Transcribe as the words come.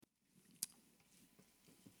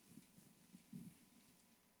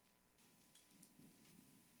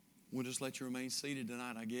We'll just let you remain seated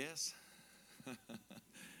tonight, I guess.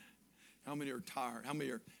 How many are tired? How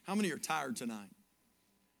many are tired tonight?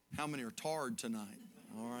 How many are tired tonight?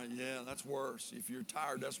 All right, yeah, that's worse. If you're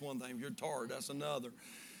tired, that's one thing. If you're tired, that's another.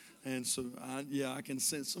 And so, I can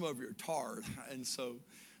sense some of you are tired. And so,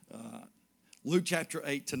 Luke chapter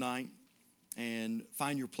 8 tonight, and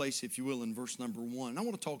find your place, if you will, in verse number 1. And I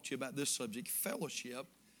want to talk to you about this subject, fellowship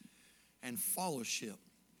and fellowship.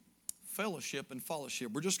 Fellowship and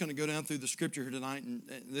fellowship. We're just going to go down through the scripture here tonight, and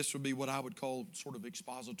this would be what I would call sort of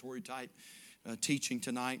expository type teaching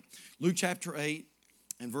tonight. Luke chapter 8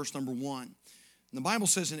 and verse number 1. And the Bible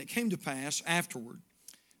says, and it came to pass afterward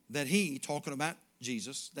that he, talking about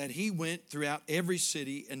Jesus, that he went throughout every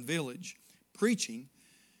city and village preaching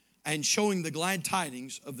and showing the glad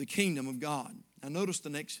tidings of the kingdom of God. Now notice the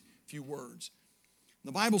next few words.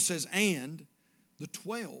 The Bible says, and the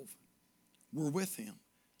 12 were with him,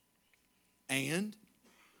 and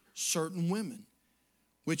certain women,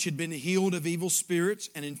 which had been healed of evil spirits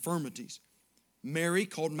and infirmities. Mary,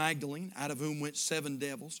 called Magdalene, out of whom went 7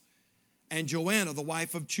 devils, and Joanna, the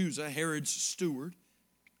wife of Chuza, Herod's steward,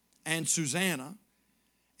 and Susanna,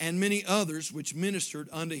 and many others which ministered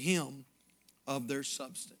unto him of their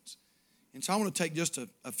substance. And so I want to take just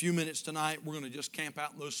a few minutes tonight. We're going to just camp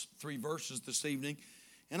out in those 3 verses this evening.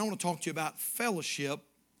 And I want to talk to you about fellowship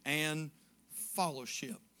and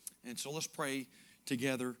fellowship. And so let's pray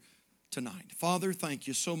together tonight. Father, thank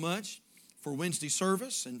you so much for Wednesday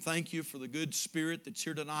service, and thank you for the good spirit that's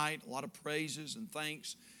here tonight. A lot of praises and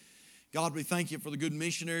thanks. God, we thank you for the good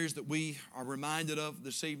missionaries that we are reminded of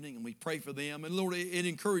this evening, and we pray for them. And Lord, it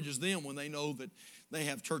encourages them when they know that they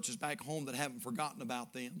have churches back home that haven't forgotten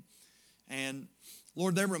about them. And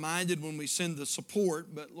Lord, they're reminded when we send the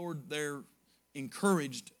support, but Lord, they're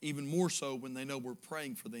encouraged even more so when they know we're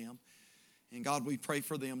praying for them. And God, we pray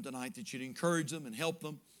for them tonight that you'd encourage them and help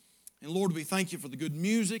them. And Lord, we thank you for the good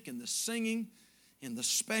music and the singing and the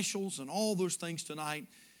specials and all those things tonight.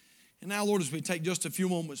 And now, Lord, as we take just a few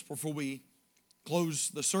moments before we close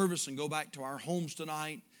the service and go back to our homes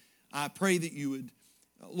tonight, I pray that you would,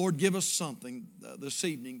 Lord, give us something this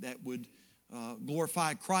evening that would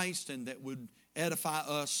glorify Christ and that would edify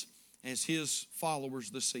us as his followers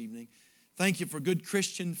this evening. Thank you for good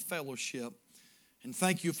Christian fellowship. And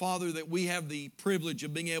thank you, Father, that we have the privilege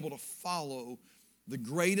of being able to follow the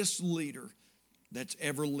greatest leader that's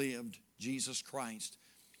ever lived, Jesus Christ.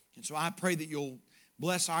 And so I pray that you'll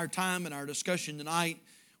bless our time and our discussion tonight.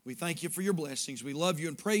 We thank you for your blessings. We love you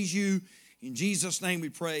and praise you. In Jesus' name we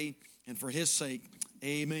pray, and for his sake,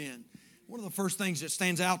 amen. One of the first things that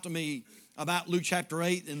stands out to me about Luke chapter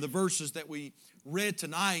 8 and the verses that we read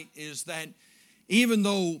tonight is that even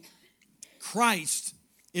though Christ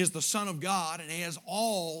is the Son of God and he has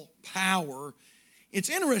all power, it's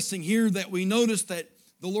interesting here that we notice that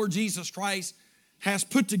the Lord Jesus Christ has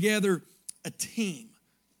put together a team.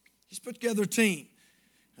 He's put together a team.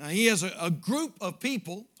 He has a group of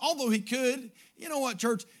people, although he could, you know what,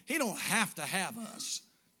 church, he don't have to have us.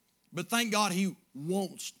 But thank God he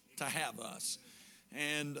wants to have us.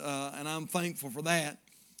 And I'm thankful for that.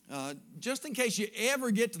 Just in case you ever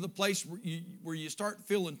get to the place where you start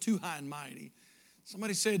feeling too high and mighty,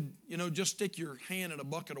 somebody said, just stick your hand in a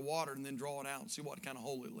bucket of water and then draw it out and see what kind of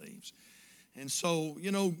hole it leaves. And so,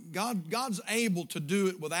 God's able to do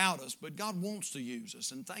it without us, but God wants to use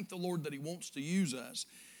us. And thank the Lord that he wants to use us.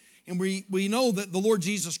 And we know that the Lord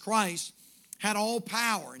Jesus Christ had all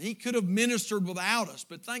power, and he could have ministered without us.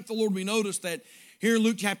 But thank the Lord we noticed that here in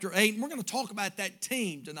Luke chapter 8, and we're going to talk about that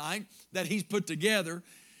team tonight that he's put together.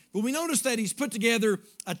 But we notice that he's put together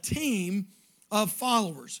a team of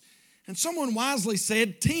followers. And someone wisely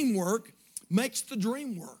said, teamwork makes the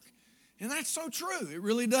dream work. And that's so true. It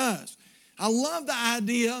really does. I love the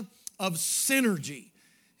idea of synergy.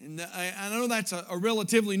 And I know that's a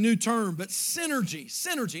relatively new term, but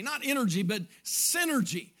synergy, not energy, but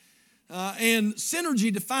synergy. And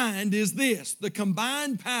synergy defined is this: the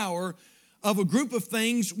combined power of a group of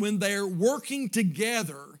things when they're working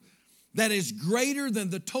together that is greater than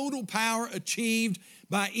the total power achieved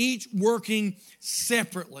by each working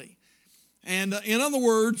separately. And in other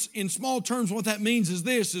words, in small terms, what that means is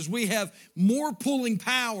this, is we have more pulling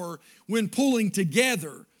power when pulling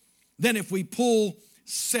together than if we pull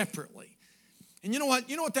separately. And you know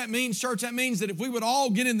what that means, church? That means that if we would all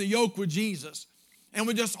get in the yoke with Jesus and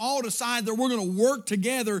we just all decide that we're going to work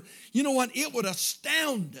together, you know what? It would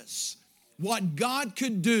astound us what God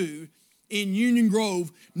could do in Union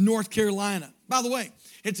Grove, North Carolina. By the way,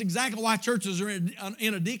 it's exactly why churches are in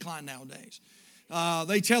a decline nowadays.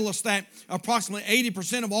 They tell us that approximately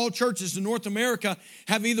 80% of all churches in North America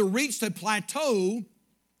have either reached a plateau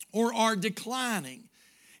or are declining.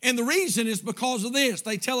 And the reason is because of this.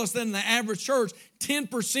 They tell us that in the average church,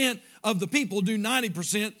 10% of the people do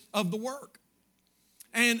 90% of the work.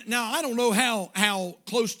 And now I don't know how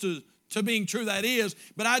close to being true that is,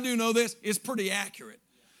 but I do know this, it's pretty accurate.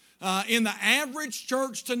 In the average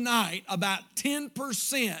church tonight, about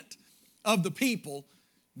 10% of the people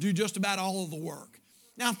do just about all of the work.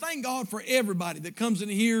 Now, thank God for everybody that comes in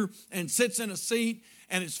here and sits in a seat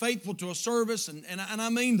and is faithful to a service, and I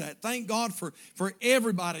mean that. Thank God for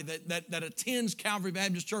everybody that attends Calvary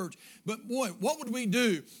Baptist Church. But boy, what would we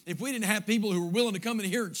do if we didn't have people who were willing to come in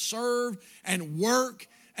here and serve and work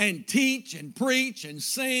and teach and preach and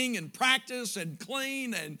sing and practice and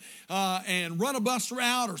clean and run a bus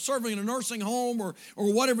route or serving in a nursing home or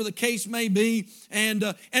whatever the case may be. And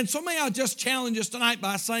so may I just challenge us tonight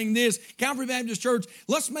by saying this, Calvary Baptist Church,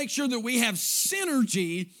 let's make sure that we have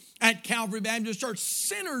synergy at Calvary Baptist Church,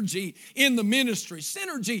 synergy in the ministry,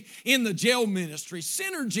 synergy in the jail ministry,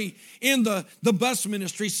 synergy in the bus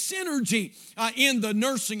ministry, synergy in the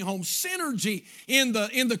nursing home, synergy in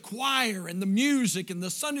the choir and the music and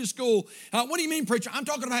the Sunday school. What do you mean, preacher? I'm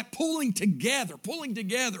talking about pulling together.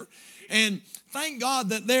 And thank God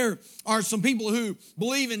that there are some people who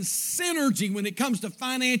believe in synergy when it comes to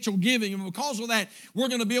financial giving. And because of that, we're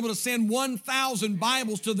going to be able to send 1,000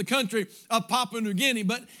 Bibles to the country of Papua New Guinea.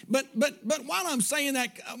 But while I'm saying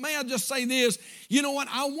that, may I just say this? You know what?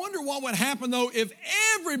 I wonder what would happen, though, if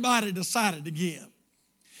everybody decided to give.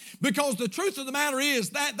 Because the truth of the matter is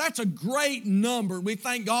that's a great number. We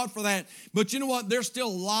thank God for that. But you know what? There's still a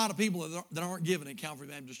lot of people that aren't giving at Calvary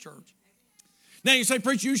Baptist Church. Now you say,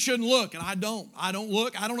 preacher, you shouldn't look, and I don't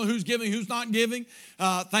look. I don't know who's giving, who's not giving.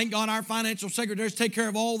 Thank God our financial secretaries take care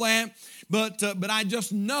of all that. But I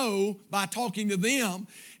just know by talking to them,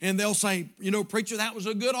 and they'll say, you know, preacher, that was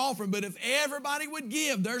a good offering. But if everybody would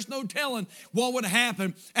give, there's no telling what would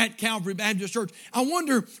happen at Calvary Baptist Church. I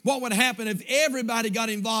wonder what would happen if everybody got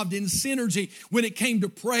involved in synergy when it came to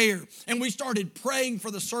prayer. And we started praying for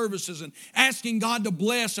the services and asking God to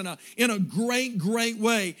bless in a great, great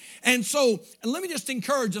way. And so let me just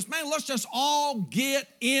encourage us, man, let's just all get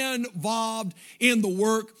involved in the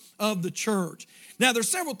work of the church. Now, there's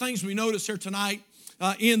several things we notice here tonight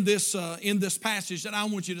in this passage that I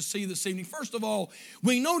want you to see this evening. First of all,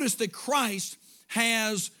 we notice that Christ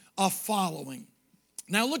has a following.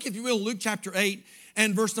 Now, look, if you will, Luke chapter 8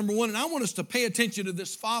 and verse number 1. And I want us to pay attention to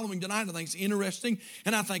this following tonight. I think it's interesting,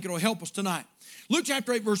 and I think it'll help us tonight. Luke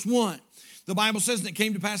chapter 8, verse 1. The Bible says, and it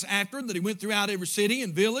came to pass after that he went throughout every city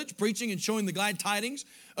and village, preaching and showing the glad tidings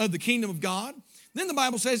of the kingdom of God. Then the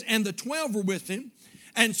Bible says, and the 12 were with him,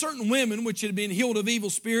 and certain women which had been healed of evil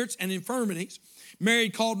spirits and infirmities, Mary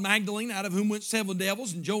called Magdalene, out of whom went 7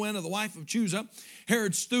 devils, and Joanna, the wife of Chuza,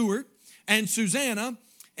 Herod's steward, and Susanna,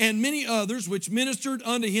 and many others, which ministered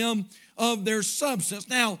unto him of their substance.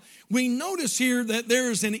 Now, we notice here that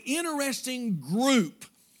there is an interesting group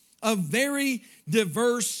of very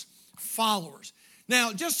diverse followers.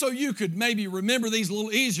 Now, just so you could maybe remember these a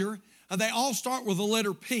little easier, they all start with the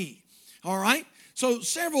letter P, all right? So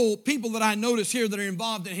several people that I notice here that are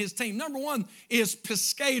involved in his team. Number one is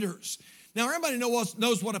pescators. Now, everybody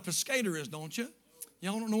knows what a pescator is, don't you?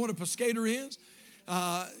 Y'all don't know what a pescator is?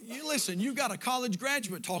 Listen, you've got a college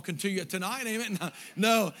graduate talking to you tonight, amen?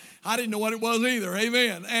 No, I didn't know what it was either,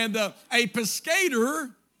 amen. And a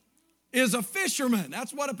pescator is a fisherman.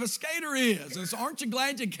 That's what a pescator is. And so aren't you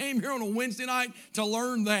glad you came here on a Wednesday night to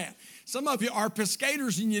learn that? Some of you are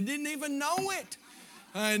pescators and you didn't even know it.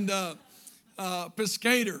 And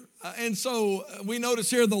pescator. And so we notice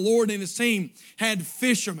here the Lord and his team had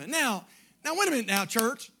fishermen. Now wait a minute now,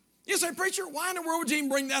 church. You say, preacher, why in the world would you even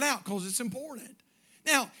bring that out? Because it's important.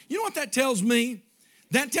 Now, you know what that tells me?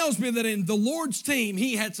 That tells me that in the Lord's team,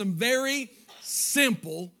 he had some very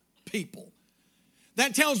simple people.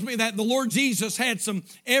 That tells me that the Lord Jesus had some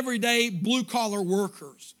everyday blue-collar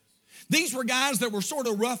workers. These were guys that were sort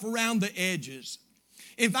of rough around the edges.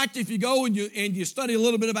 In fact, if you go and you study a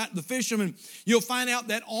little bit about the fishermen, you'll find out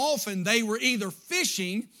that often they were either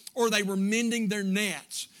fishing or they were mending their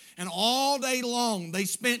nets. And all day long, they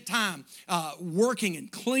spent time working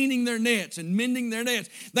and cleaning their nets and mending their nets.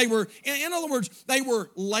 They were, in other words, they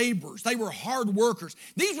were laborers. They were hard workers.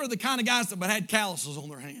 These were the kind of guys that had calluses on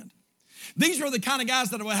their hand. These were the kind of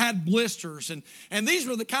guys that had blisters. And these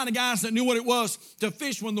were the kind of guys that knew what it was to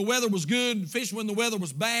fish when the weather was good and fish when the weather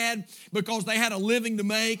was bad because they had a living to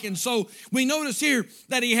make. And so we notice here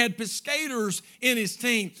that he had pescators in his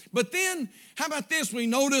team. But then, how about this? We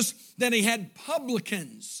notice that he had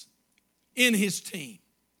publicans in his team.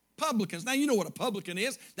 Publicans. Now, you know what a publican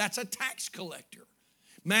is. That's a tax collector.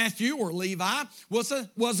 Matthew or Levi was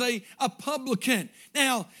a publican.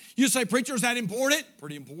 Now, you say, preacher, is that important?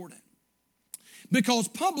 Pretty important. Because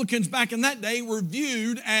publicans back in that day were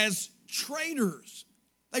viewed as traitors.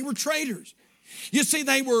 They were traitors. You see,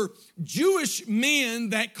 they were Jewish men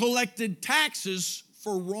that collected taxes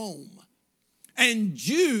for Rome. And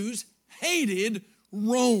Jews hated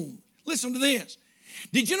Rome. Listen to this.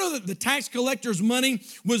 Did you know that the tax collector's money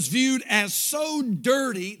was viewed as so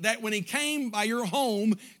dirty that when he came by your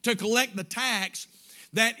home to collect the tax,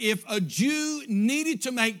 that if a Jew needed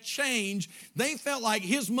to make change, they felt like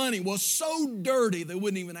his money was so dirty they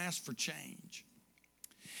wouldn't even ask for change.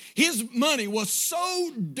 His money was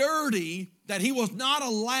so dirty that he was not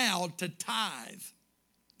allowed to tithe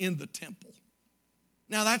in the temple.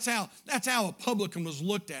 Now that's how a publican was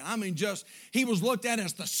looked at. I mean, he was looked at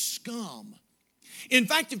as the scum. In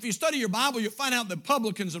fact, if you study your Bible, you'll find out that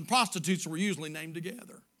publicans and prostitutes were usually named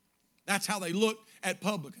together. That's how they looked at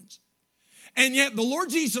publicans. And yet the Lord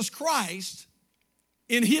Jesus Christ,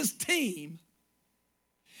 in his team,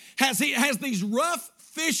 has these rough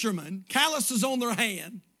fishermen, calluses on their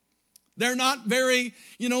hand. They're not very,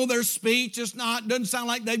 their speech doesn't sound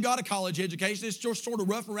like they've got a college education. It's just sort of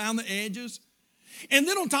rough around the edges. And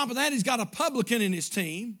then on top of that, he's got a publican in his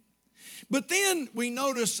team. But then we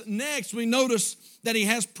notice that he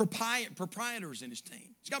has proprietors in his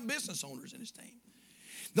team. He's got business owners in his team.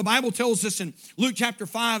 The Bible tells us in Luke chapter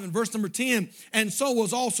 5 and verse number 10, and so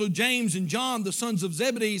was also James and John, the sons of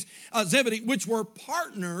Zebedee, which were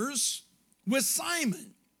partners with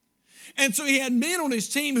Simon. And so he had men on his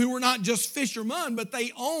team who were not just fishermen, but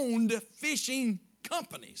they owned fishing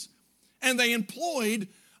companies. And they employed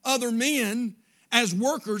other men as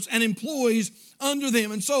workers and employees under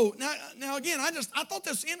them. And so, now again, I thought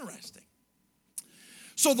this was interesting.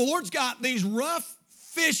 So the Lord's got these rough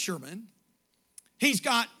fishermen. He's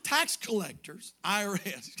got tax collectors, IRS.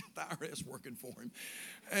 He's got the IRS working for him.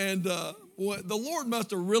 And the Lord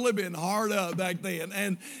must have really been hard up back then.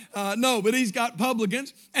 And but he's got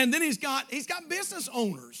publicans. And then he's got business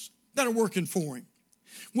owners that are working for him.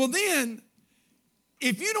 Well then,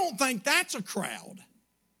 if you don't think that's a crowd,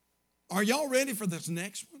 are y'all ready for this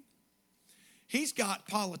next one? He's got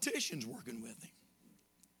politicians working with him.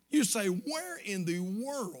 You say, where in the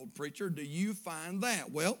world, preacher, do you find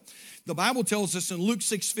that? Well, the Bible tells us in Luke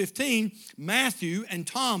 6:15, Matthew and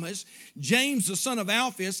Thomas, James the son of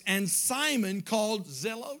Alphaeus, and Simon called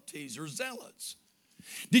Zelotes or Zealots.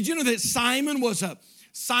 Did you know that Simon was a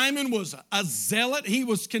zealot? He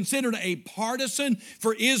was considered a partisan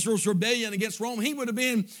for Israel's rebellion against Rome. He would have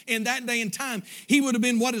been, in that day and time, he would have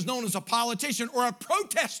been what is known as a politician or a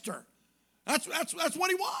protester. That's what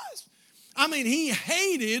he was. I mean, he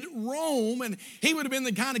hated Rome, and he would have been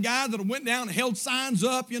the kind of guy that went down and held signs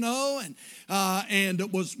up, and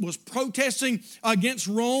was protesting against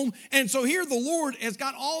Rome. And so here the Lord has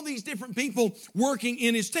got all these different people working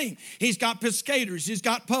in his team. He's got pescators, he's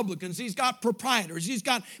got publicans, he's got proprietors, he's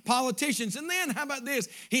got politicians. And then, how about this?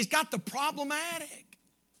 He's got the problematic.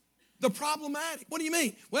 The problematic. What do you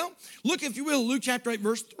mean? Well, look, if you will, Luke chapter 8,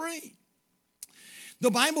 verse 3. The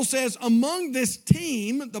Bible says, among this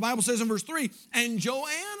team, the Bible says in verse 3, and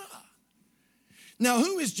Joanna. Now,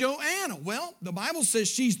 who is Joanna? Well, the Bible says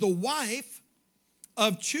she's the wife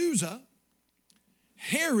of Chusa,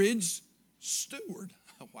 Herod's steward.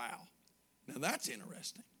 Wow. Now, that's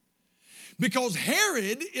interesting. Because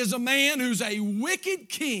Herod is a man who's a wicked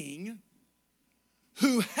king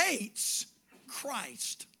who hates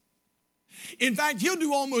Christ. In fact, he'll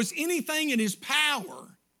do almost anything in his power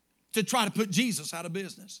to try to put Jesus out of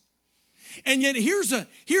business. And yet here's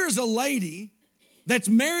a lady that's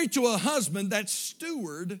married to a husband that's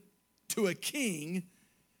steward to a king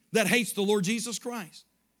that hates the Lord Jesus Christ.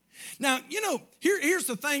 Now, here's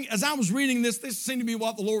the thing. As I was reading this seemed to be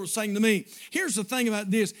what the Lord was saying to me. Here's the thing about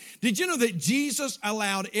this. Did you know that Jesus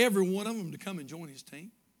allowed every one of them to come and join his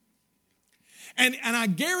team? And I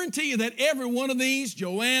guarantee you that every one of these,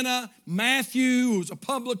 Joanna, Matthew, who was a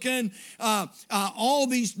publican, all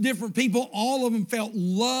these different people, all of them felt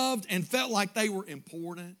loved and felt like they were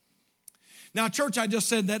important. Now, church, I just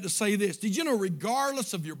said that to say this. Did you know,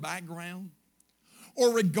 regardless of your background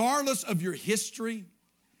or regardless of your history,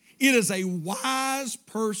 it is a wise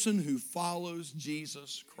person who follows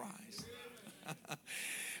Jesus Christ.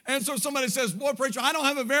 And so somebody says, boy, preacher, I don't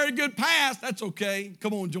have a very good past. That's okay.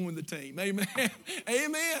 Come on, join the team. Amen.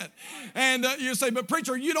 Amen. And you say, but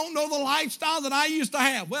preacher, you don't know the lifestyle that I used to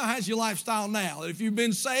have. Well, how's your lifestyle now? If you've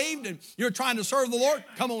been saved and you're trying to serve the Lord,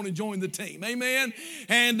 come on and join the team. Amen.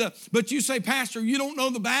 And but you say, pastor, you don't know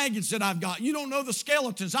the baggage that I've got. You don't know the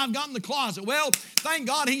skeletons I've got in the closet. Well, thank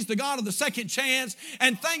God he's the God of the second chance.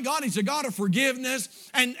 And thank God he's a God of forgiveness.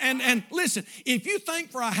 And listen, if you think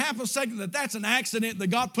for a half a second that that's an accident, that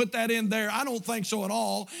God put that in there, I don't think so at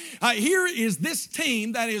all. Here is this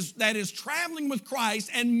team that is traveling with Christ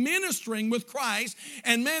and ministering with Christ.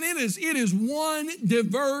 And man, it is one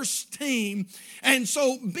diverse team. And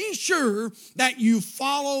so be sure that you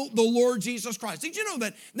follow the Lord Jesus Christ. Did you know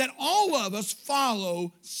that all of us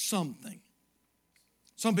follow something?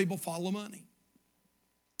 Some people follow money.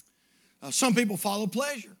 Some people follow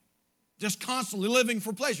pleasure, just constantly living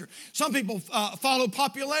for pleasure. Some people follow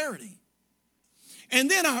popularity. And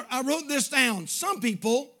then I wrote this down. Some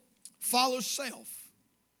people follow self.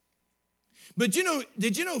 But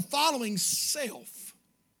did you know following self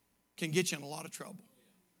can get you in a lot of trouble?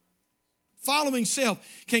 Following self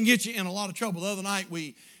can get you in a lot of trouble. The other night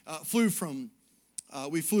we flew from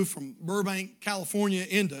Burbank, California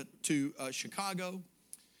into Chicago.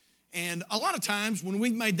 And a lot of times when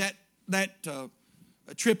we've made that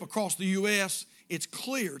trip across the U.S., it's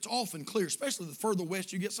clear. It's often clear, especially the further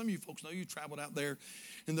west you get. Some of you folks know you traveled out there.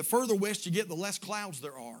 And the further west you get, the less clouds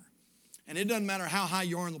there are. And it doesn't matter how high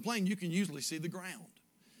you are in the plane, you can usually see the ground.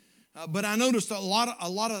 But I noticed a lot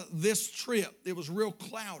of this trip, it was real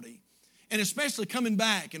cloudy. And especially coming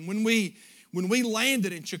back. And when we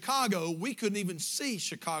landed in Chicago, we couldn't even see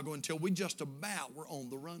Chicago until we just about were on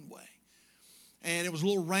the runway. And it was a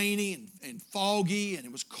little rainy and foggy, and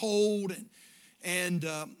it was cold. And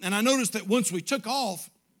I noticed that once we took off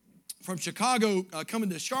from Chicago coming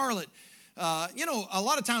to Charlotte, a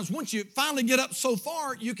lot of times once you finally get up so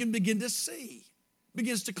far, you can begin to see. It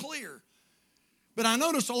begins to clear. But I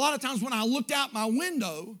noticed a lot of times when I looked out my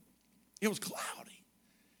window, it was cloudy.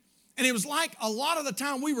 And it was like a lot of the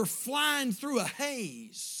time we were flying through a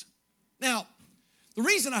haze. Now, the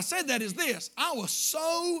reason I said that is this. I was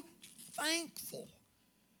so thankful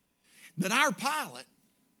that our pilot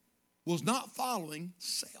was not following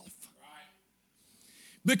self.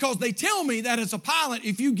 Because they tell me that as a pilot,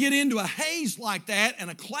 if you get into a haze like that and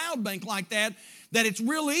a cloud bank like that it's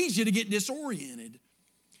real easy to get disoriented.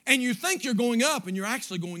 And you think you're going up and you're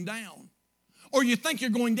actually going down. Or you think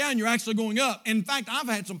you're going down, you're actually going up. In fact, I've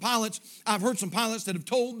heard some pilots that have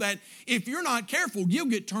told that if you're not careful, you'll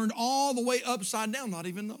get turned all the way upside down, not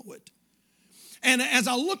even know it. And as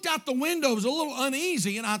I looked out the window, it was a little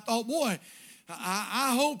uneasy, and I thought, boy,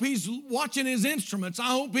 I hope he's watching his instruments. I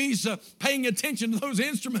hope he's paying attention to those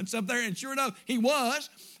instruments up there. And sure enough, he was.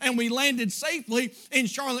 And we landed safely in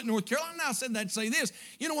Charlotte, North Carolina. Now I said that to say this.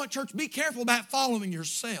 You know what, church? Be careful about following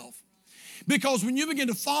yourself. Because when you begin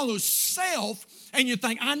to follow self and you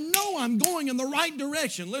think, I know I'm going in the right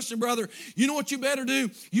direction. Listen, brother, you know what you better do?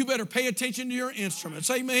 You better pay attention to your instruments.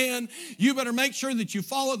 Amen. You better make sure that you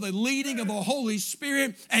follow the leading of the Holy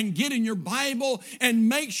Spirit and get in your Bible and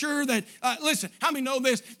make sure that, listen, how many know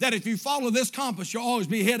this? That if you follow this compass, you'll always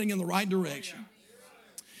be heading in the right direction.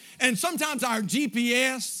 And sometimes our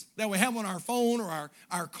GPS that we have on our phone or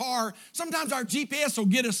our car, sometimes our GPS will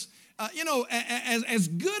get us, as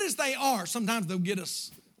good as they are, sometimes they'll get us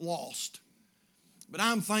lost. But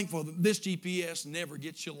I'm thankful that this GPS never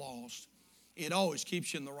gets you lost. It always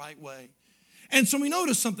keeps you in the right way. And so we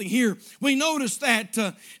notice something here. We notice that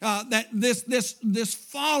this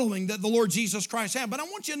following that the Lord Jesus Christ had. But I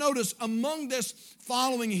want you to notice among this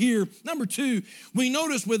following here, number 2, we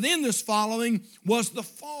notice within this following was the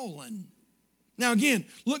fallen. Now again,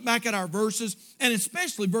 look back at our verses, and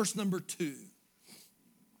especially verse number 2.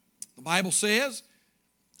 The Bible says,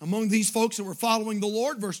 among these folks that were following the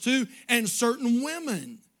Lord, verse 2, and certain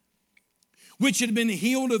women, which had been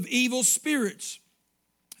healed of evil spirits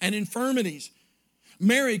and infirmities.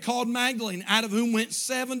 Mary called Magdalene, out of whom went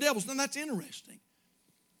 7 devils. Now that's interesting.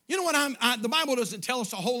 You know what, the Bible doesn't tell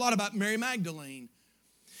us a whole lot about Mary Magdalene.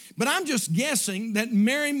 But I'm just guessing that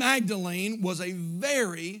Mary Magdalene was a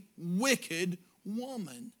very wicked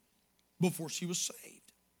woman before she was saved.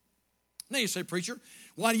 Now you say, preacher,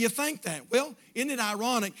 why do you think that? Well, isn't it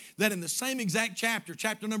ironic that in the same exact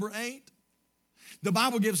chapter number 8, the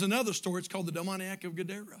Bible gives another story. It's called the demoniac of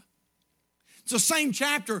Gadara. It's the same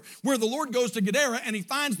chapter where the Lord goes to Gadara and he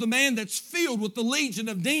finds the man that's filled with the legion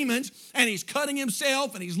of demons, and he's cutting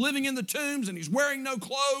himself and he's living in the tombs and he's wearing no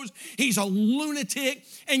clothes. He's a lunatic.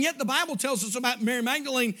 And yet the Bible tells us about Mary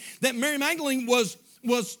Magdalene that Mary Magdalene was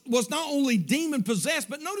was not only demon possessed,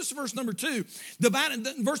 but notice verse number 2.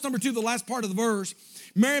 Verse number 2, the last part of the verse.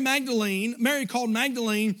 Mary called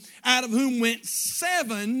Magdalene, out of whom went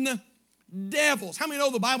 7 devils. How many know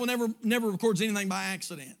the Bible never records anything by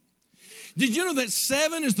accident? Did you know that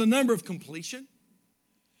 7 is the number of completion?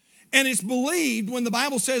 And it's believed, when the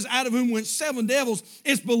Bible says out of whom went 7 devils,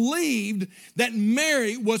 it's believed that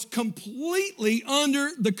Mary was completely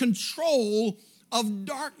under the control of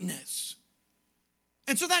darkness.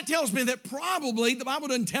 And so that tells me that probably, the Bible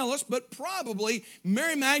doesn't tell us, but probably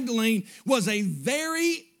Mary Magdalene was a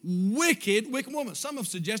very wicked woman. Some have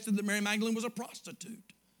suggested that Mary Magdalene was a prostitute.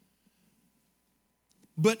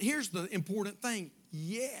 But here's the important thing.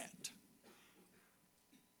 Yet,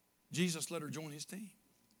 Jesus let her join his team.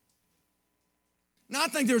 Now, I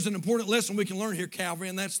think there's an important lesson we can learn here, Calvary,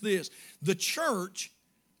 and that's this. The church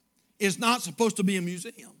is not supposed to be a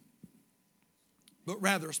museum, but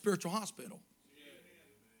rather a spiritual hospital.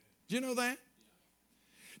 Did you know that?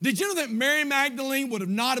 Did you know that Mary Magdalene would have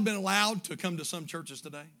not have been allowed to come to some churches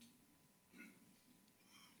today?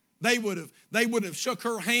 They would have shook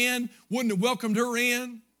her hand, wouldn't have welcomed her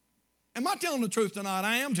in. Am I telling the truth tonight?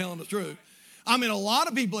 I am telling the truth. I mean, a lot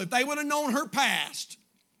of people, if they would have known her past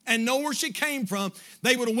and know where she came from,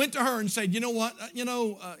 they would have went to her and said, you know what,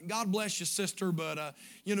 God bless you, sister, but,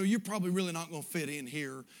 you're probably really not going to fit in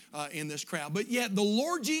here in this crowd. But yet the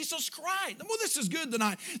Lord Jesus Christ, well, this is good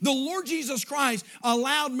tonight. The Lord Jesus Christ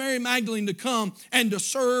allowed Mary Magdalene to come and to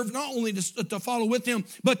serve, not only to follow with him,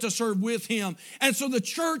 but to serve with him. And so the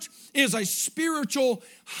church is a spiritual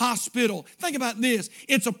hospital. Think about this.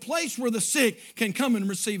 It's a place where the sick can come and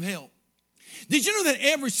receive help. Did you know that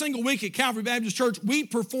every single week at Calvary Baptist Church, we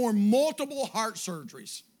perform multiple heart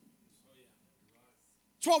surgeries?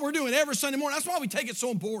 That's what we're doing every Sunday morning. That's why we take it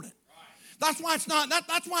so important. That's why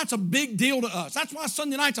it's a big deal to us. That's why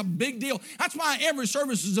Sunday night's a big deal. That's why every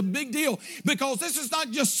service is a big deal, because this is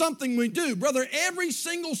not just something we do. Brother, every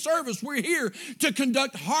single service we're here to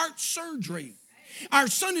conduct heart surgery. Our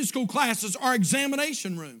Sunday school classes are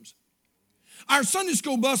examination rooms. Our Sunday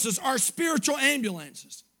school buses are spiritual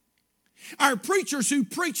ambulances. Our preachers who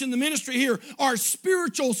preach in the ministry here are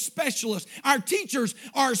spiritual specialists. Our teachers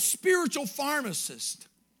are spiritual pharmacists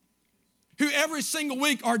who every single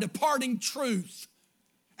week are departing truth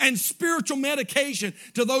and spiritual medication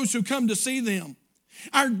to those who come to see them.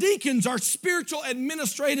 Our deacons are spiritual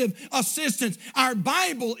administrative assistants. Our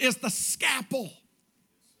Bible is the scalpel.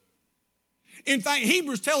 In fact,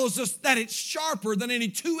 Hebrews tells us that it's sharper than any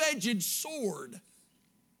two-edged sword,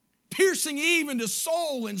 piercing even to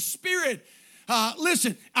soul and spirit.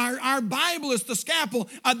 Listen, our Bible is the scalpel.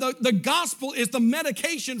 The gospel is the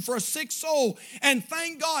medication for a sick soul. And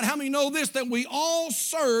thank God, how many know this, that we all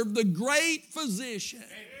serve the great physician.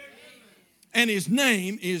 And his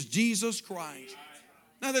name is Jesus Christ.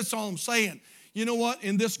 Now, that's all I'm saying. You know what?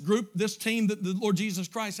 In this group, this team that the Lord Jesus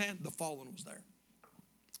Christ had, the fallen was there.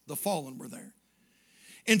 The fallen were there.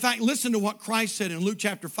 In fact, listen to what Christ said in Luke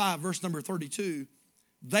chapter 5, verse number 32.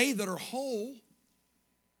 They that are whole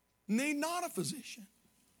need not a physician,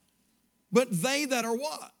 but they that are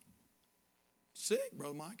what? Sick,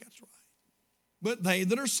 Brother Mike, that's right. But they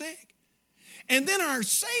that are sick. And then our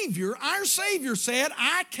Savior said,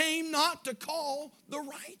 I came not to call the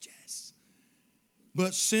righteous,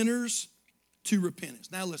 but sinners to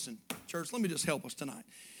repentance. Now listen, church, let me just help us tonight.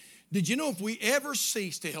 Did you know if we ever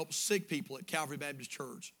cease to help sick people at Calvary Baptist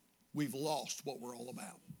Church, we've lost what we're all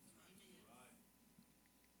about?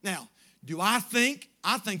 Now, I think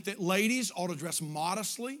that ladies ought to dress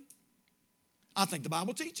modestly. I think the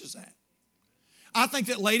Bible teaches that. I think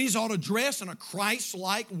that ladies ought to dress in a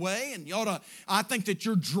Christ-like way, and I think that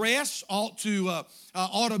your dress ought to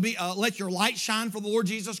be let your light shine for the Lord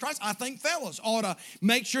Jesus Christ. I think fellas ought to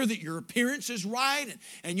make sure that your appearance is right,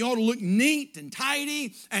 and you ought to look neat and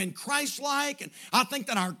tidy and Christ-like. And I think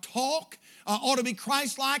that our talk ought to be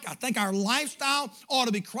Christ-like. I think our lifestyle ought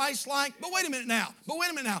to be Christ-like. But wait a minute now.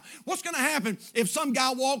 What's going to happen if some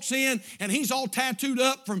guy walks in and he's all tattooed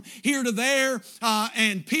up from here to there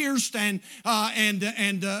and pierced and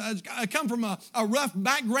come from a rough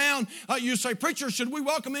background? You say, preacher, should we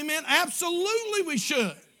welcome him in? Absolutely we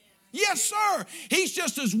should. Yes, sir. He's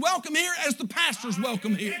just as welcome here as the pastor's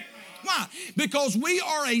welcome here. Why? Because we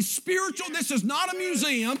are a spiritual, this is not a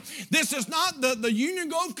museum. This is not the Union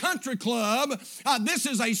Grove Country Club. This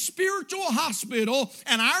is a spiritual hospital,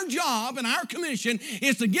 and our job and our commission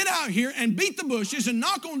is to get out here and beat the bushes and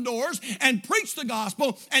knock on doors and preach the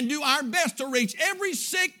gospel and do our best to reach every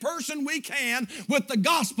sick person we can with the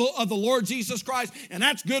gospel of the Lord Jesus Christ. And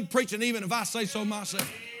that's good preaching, even if I say so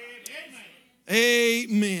myself.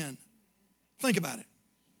 Amen. Think about it.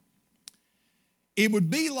 It would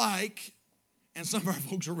be like, and some of our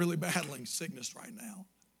folks are really battling sickness right now.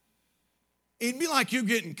 It'd be like you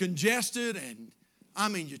getting congested and,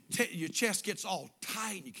 your chest gets all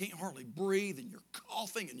tight and you can't hardly breathe and you're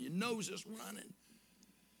coughing and your nose is running.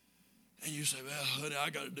 And you say, well, honey, I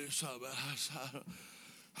got to do something.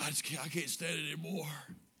 I can't stand it anymore.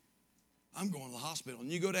 I'm going to the hospital. And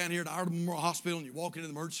you go down here to Ardmore Memorial Hospital and you walk into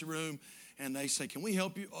the emergency room and they say, can we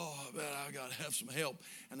help you? Oh, man, I got to have some help.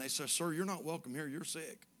 And they say, sir, you're not welcome here. You're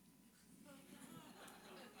sick.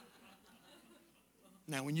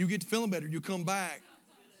 Now, when you get to feeling better, you come back.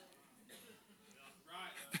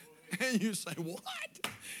 And you say, what?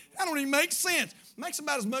 That don't even make sense. It makes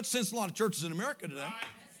about as much sense in a lot of churches in America today.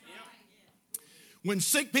 When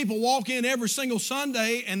sick people walk in every single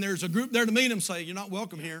Sunday and there's a group there to meet them, say, you're not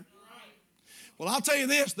welcome here. Well, I'll tell you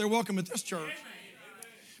this, they're welcome at this church.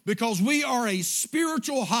 Because we are a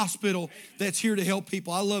spiritual hospital that's here to help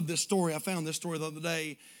people. I love this story. I found this story the other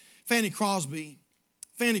day. Fanny Crosby,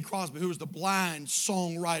 who was the blind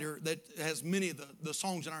songwriter that has many of the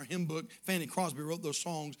songs in our hymn book. Fanny Crosby wrote those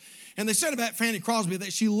songs. And they said about Fanny Crosby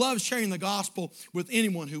that she loved sharing the gospel with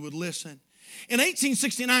anyone who would listen. In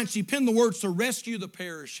 1869, she penned the words to rescue the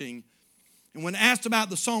perishing. And when asked about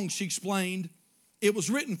the song, she explained, it was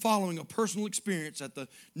written following a personal experience at the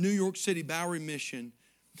New York City Bowery Mission.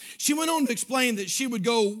 She went on to explain that she would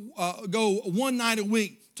go one night a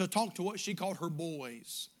week to talk to what she called her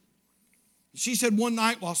boys. She said one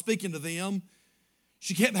night while speaking to them,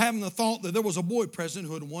 she kept having the thought that there was a boy present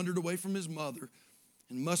who had wandered away from his mother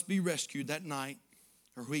and must be rescued that night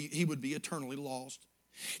or he would be eternally lost.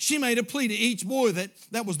 She made a plea to each boy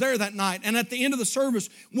that was there that night. And at the end of the service,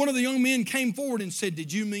 one of the young men came forward and said,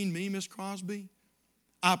 did you mean me, Miss Crosby?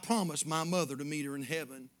 I promised my mother to meet her in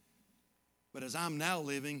heaven. But as I'm now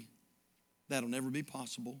living, that'll never be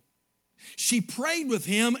possible. She prayed with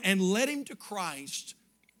him and led him to Christ.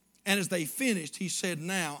 And as they finished, he said,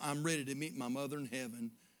 now I'm ready to meet my mother in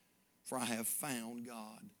heaven, for I have found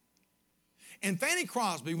God. And Fanny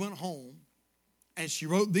Crosby went home and she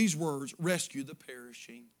wrote these words, rescue the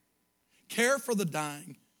perishing, care for the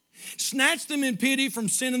dying, snatch them in pity from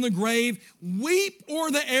sin and the grave, weep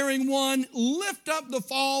o'er the erring one, lift up the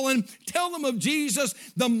fallen, tell them of Jesus,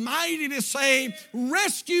 the mighty to save,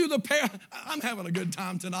 rescue the I'm having a good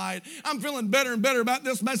time tonight. I'm feeling better and better about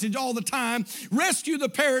this message all the time. Rescue the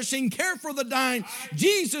perishing, care for the dying.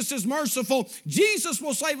 Jesus is merciful. Jesus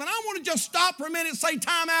will save. And I want to just stop for a minute, say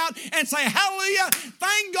time out, and say hallelujah.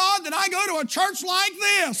 Thank God that I go to a church like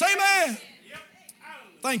this. Amen.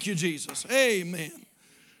 Thank you, Jesus. Amen.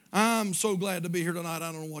 I'm so glad to be here tonight.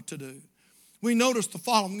 I don't know what to do. We noticed the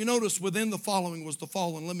following. You notice within the following was the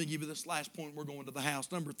fallen. Let me give you this last point. We're going to the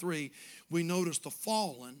house. Number 3, we noticed the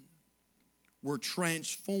fallen were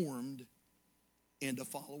transformed into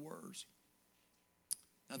followers.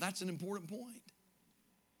 Now that's an important point.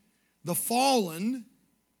 The fallen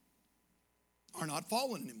are not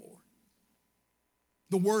fallen anymore.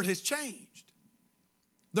 The word has changed.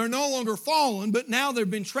 They're no longer fallen, but now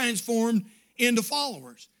they've been transformed into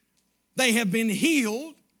followers. They have been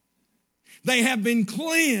healed. They have been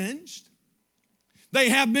cleansed. They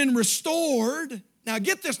have been restored. Now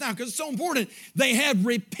get this now because it's so important. They have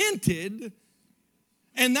repented,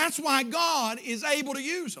 and that's why God is able to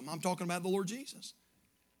use them. I'm talking about the Lord Jesus.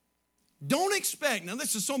 Don't expect, now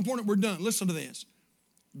this is so important we're done. Listen to this.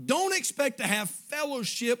 Don't expect to have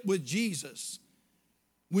fellowship with Jesus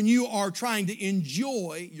when you are trying to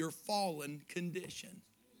enjoy your fallen condition.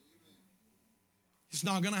 It's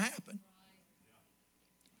not going to happen.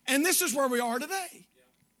 And this is where we are today.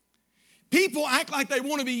 People act like they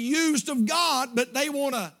want to be used of God, but they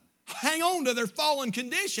want to hang on to their fallen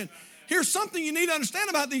condition. Here's something you need to understand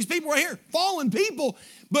about these people right here. Fallen people,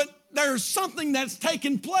 but there's something that's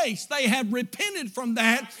taken place. They have repented from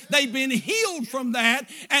that. They've been healed from that.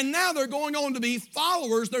 And now they're going on to be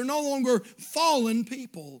followers. They're no longer fallen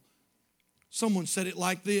people. Someone said it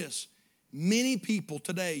like this. Many people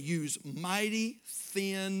today use mighty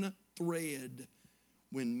thin thread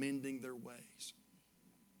when mending their ways.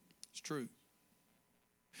 It's true.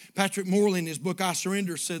 Patrick Morley in his book, I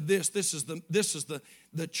Surrender, said this. This is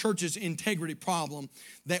the church's integrity problem,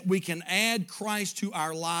 that we can add Christ to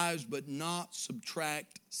our lives but not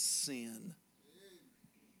subtract sin.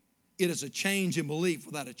 It is a change in belief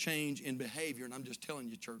without a change in behavior. And I'm just telling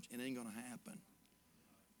you, church, it ain't going to happen.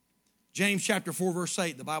 James chapter 4, verse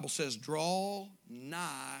 8, the Bible says, draw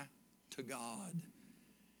nigh to God,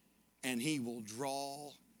 and he will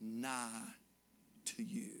draw nigh to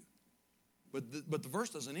you. But the verse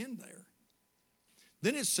doesn't end there.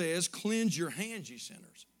 Then it says, cleanse your hands, ye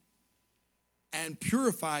sinners, and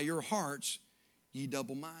purify your hearts, ye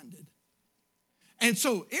double-minded. And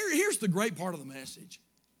so here's the great part of the message.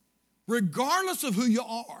 Regardless of who you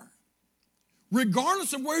are,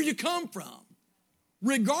 regardless of where you come from,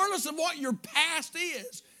 regardless of what your past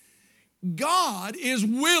is, God is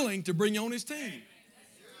willing to bring you on his team.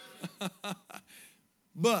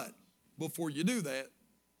 But before you do that,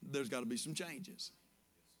 there's got to be some changes.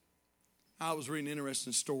 I was reading an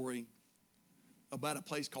interesting story about a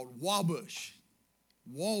place called Wabush.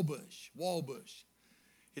 Wabush.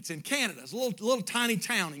 It's in Canada. It's a little tiny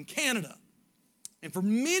town in Canada. And for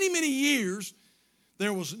many, many years,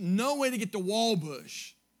 there was no way to get to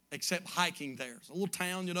Wabush except hiking there. It's a little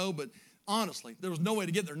town, but honestly, there was no way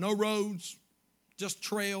to get there. No roads, just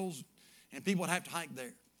trails, and people would have to hike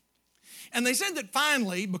there. And they said that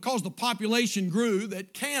finally, because the population grew,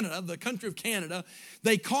 that Canada, the country of Canada,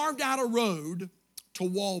 they carved out a road to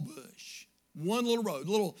Wabush. One little road,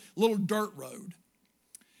 little dirt road.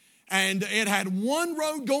 And it had one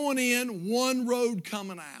road going in, one road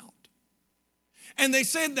coming out. And they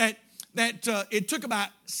said that it took about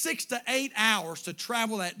 6 to 8 hours to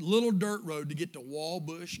travel that little dirt road to get to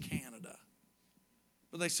Wabush, Canada.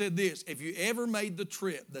 But they said this, if you ever made the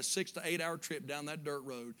trip, the 6 to 8 hour trip down that dirt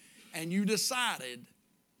road, and you decided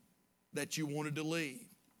that you wanted to leave,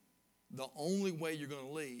 the only way you're going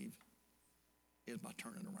to leave is by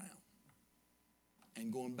turning around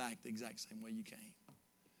and going back the exact same way you came.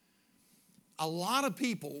 A lot of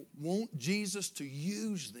people want Jesus to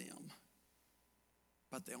use them,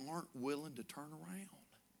 but they aren't willing to turn around.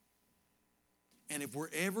 And if we're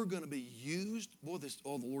ever going to be used, the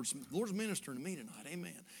Lord's ministering to me tonight,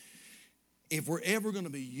 amen. If we're ever going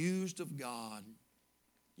to be used of God,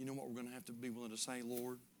 you know what we're going to have to be willing to say,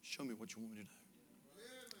 Lord, show me what you want me to do.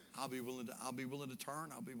 I'll be willing to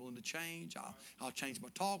turn. I'll be willing to change. I'll change my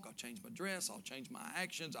talk. I'll change my dress. I'll change my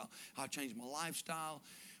actions. I'll change my lifestyle.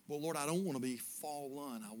 But Lord, I don't want to be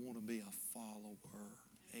fallen. I want to be a follower.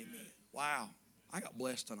 Amen. Wow. I got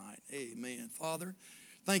blessed tonight. Amen. Father,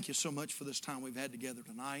 thank you so much for this time we've had together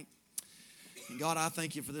tonight. And God, I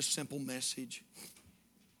thank you for this simple message.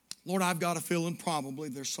 Lord, I've got a feeling probably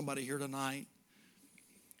there's somebody here tonight.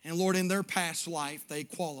 And Lord, in their past life, they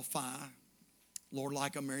qualify. Lord,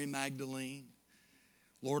 like a Mary Magdalene.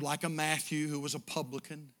 Lord, like a Matthew who was a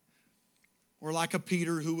publican. Or like a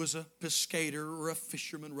Peter who was a pescator or a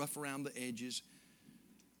fisherman rough around the edges.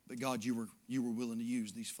 But God, you were willing to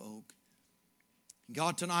use these folk.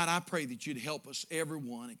 God, tonight I pray that you'd help us,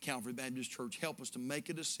 everyone at Calvary Baptist Church, help us to make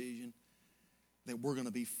a decision that we're going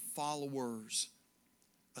to be followers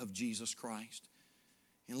of Jesus Christ.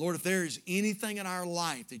 And Lord, if there is anything in our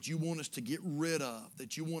life that you want us to get rid of,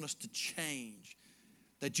 that you want us to change,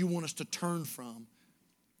 that you want us to turn from,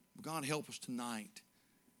 God, help us tonight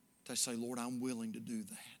to say, Lord, I'm willing to do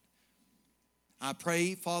that. I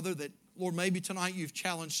pray, Father, that, Lord, maybe tonight you've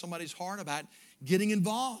challenged somebody's heart about getting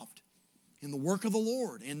involved in the work of the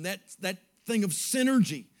Lord and that thing of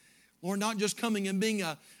synergy. Lord, not just coming and being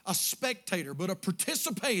a spectator, but a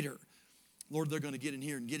participator. Lord, they're going to get in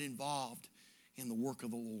here and get involved in the work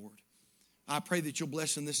of the Lord. I pray that you'll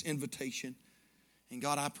bless in this invitation. And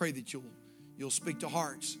God, I pray that you'll speak to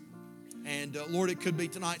hearts. And Lord, it could be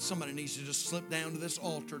tonight somebody needs to just slip down to this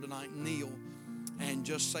altar tonight and kneel and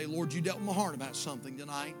just say, Lord, you dealt with my heart about something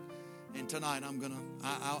tonight. And tonight I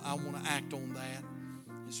want to act on that.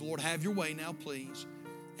 And so Lord, have your way now, please.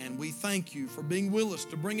 And we thank you for being with us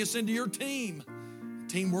to bring us into your team.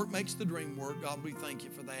 Teamwork makes the dream work. God, we thank you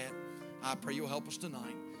for that. I pray you'll help us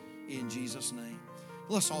tonight in Jesus' name.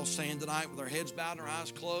 Let's all stand tonight with our heads bowed and our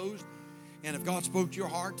eyes closed. And if God spoke to your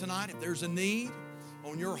heart tonight, if there's a need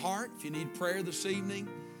on your heart, if you need prayer this evening,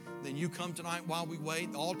 then you come tonight while we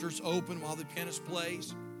wait. The altar's open while the pianist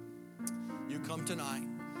plays. You come tonight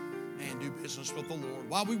and do business with the Lord.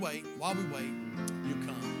 While we wait, you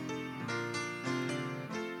come.